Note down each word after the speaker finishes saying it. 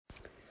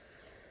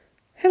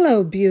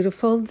Hello,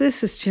 beautiful.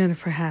 This is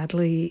Jennifer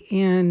Hadley,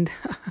 and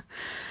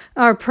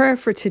our prayer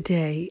for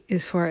today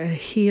is for a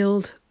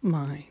healed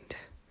mind.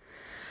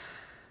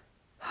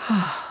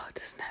 Oh,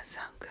 doesn't that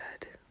sound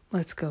good?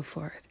 Let's go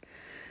for it.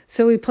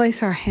 So we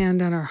place our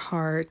hand on our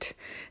heart,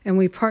 and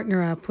we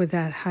partner up with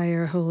that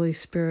higher Holy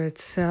Spirit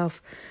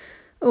self.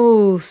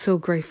 Oh, so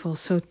grateful,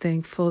 so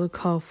thankful to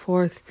call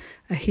forth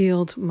a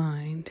healed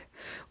mind.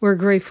 We're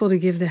grateful to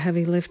give the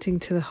heavy lifting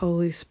to the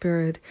Holy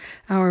Spirit.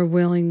 Our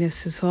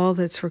willingness is all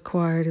that's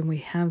required, and we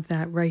have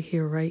that right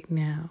here, right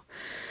now.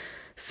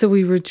 So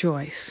we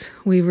rejoice.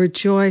 We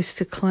rejoice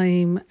to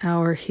claim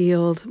our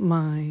healed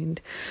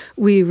mind.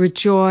 We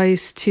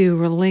rejoice to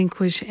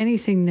relinquish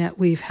anything that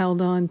we've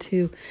held on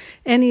to,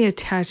 any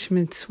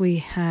attachments we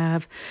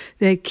have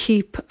that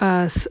keep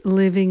us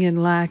living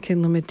in lack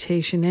and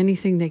limitation,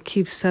 anything that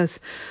keeps us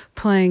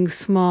playing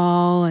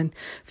small and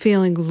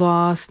feeling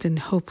lost and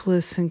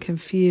hopeless and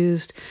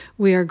confused.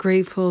 We are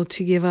grateful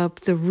to give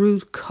up the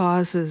root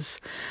causes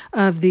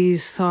of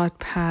these thought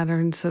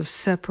patterns of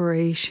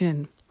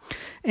separation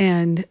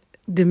and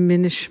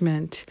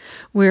diminishment.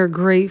 We're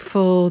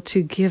grateful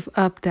to give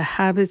up the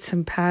habits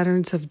and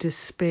patterns of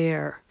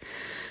despair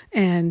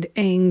and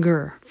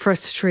anger,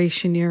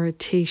 frustration,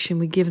 irritation.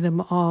 We give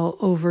them all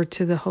over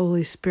to the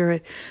Holy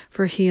Spirit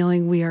for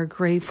healing. We are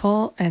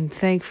grateful and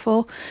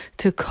thankful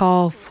to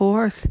call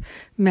forth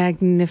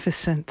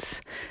magnificence.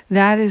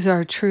 That is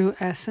our true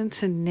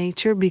essence and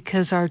nature,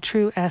 because our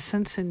true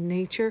essence and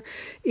nature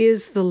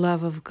is the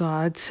love of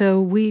God.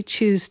 So we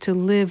choose to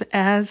live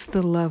as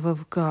the love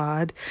of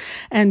God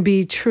and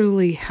be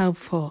truly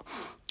helpful.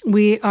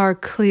 We are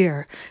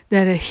clear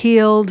that a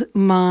healed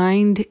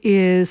mind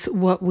is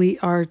what we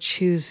are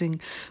choosing.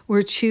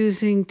 We're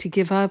choosing to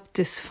give up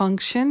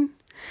dysfunction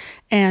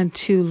and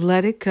to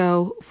let it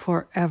go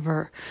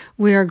forever.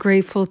 We are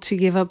grateful to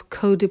give up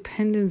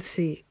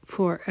codependency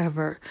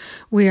forever.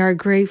 We are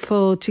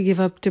grateful to give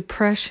up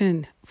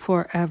depression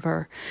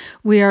forever.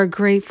 We are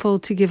grateful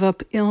to give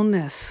up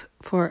illness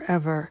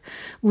forever.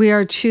 We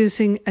are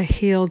choosing a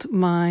healed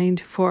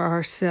mind for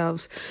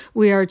ourselves.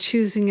 We are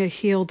choosing a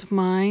healed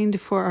mind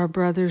for our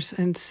brothers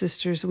and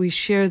sisters. We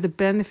share the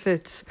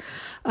benefits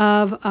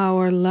of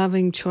our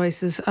loving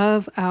choices,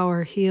 of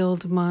our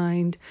healed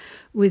mind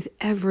with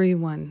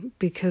everyone,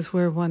 because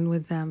we're one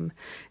with them.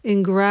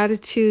 In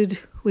gratitude,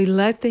 we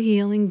let the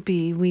healing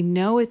be. We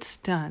know it's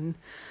done,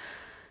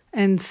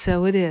 and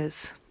so it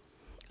is.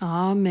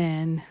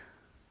 Amen.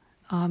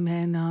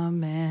 Amen.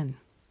 Amen.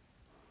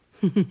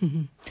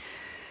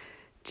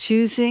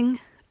 Choosing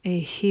a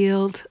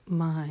healed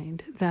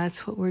mind.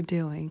 That's what we're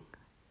doing,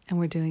 and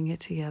we're doing it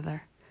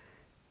together.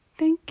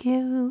 Thank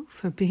you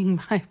for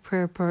being my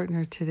prayer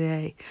partner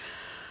today.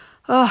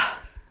 Oh,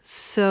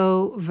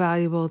 so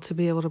valuable to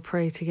be able to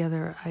pray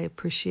together. I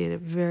appreciate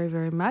it very,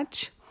 very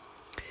much.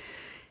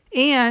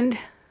 And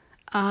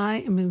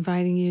I am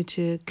inviting you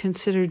to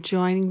consider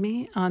joining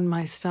me on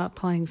my Stop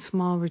Playing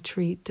Small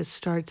retreat that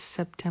starts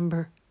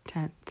September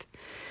 10th.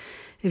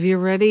 If you're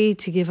ready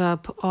to give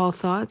up all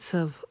thoughts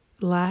of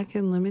lack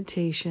and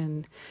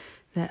limitation,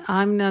 that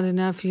I'm not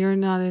enough, you're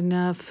not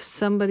enough,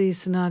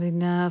 somebody's not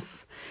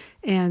enough,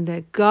 and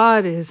that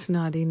God is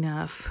not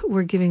enough,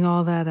 we're giving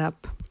all that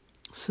up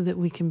so that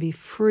we can be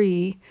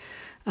free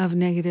of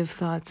negative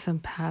thoughts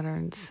and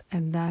patterns.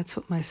 And that's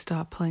what my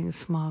Stop Playing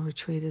Small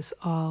retreat is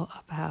all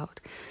about.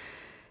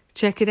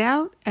 Check it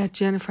out at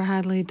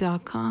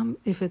jenniferhadley.com.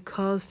 If it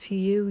calls to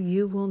you,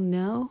 you will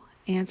know.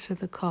 Answer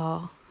the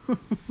call.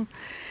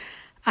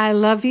 I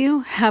love you.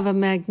 Have a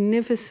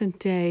magnificent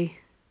day,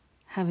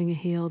 having a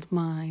healed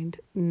mind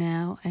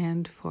now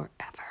and forever.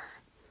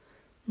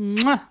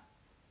 Mwah.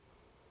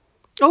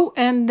 Oh,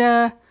 and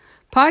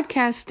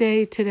podcast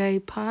day today,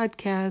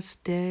 podcast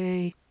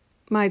day.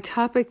 My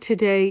topic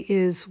today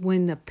is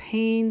when the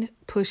pain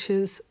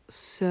pushes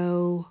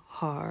so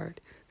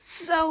hard.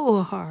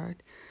 So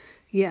hard.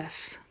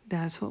 Yes,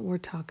 that's what we're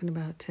talking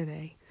about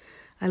today.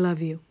 I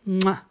love you.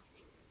 Mwah.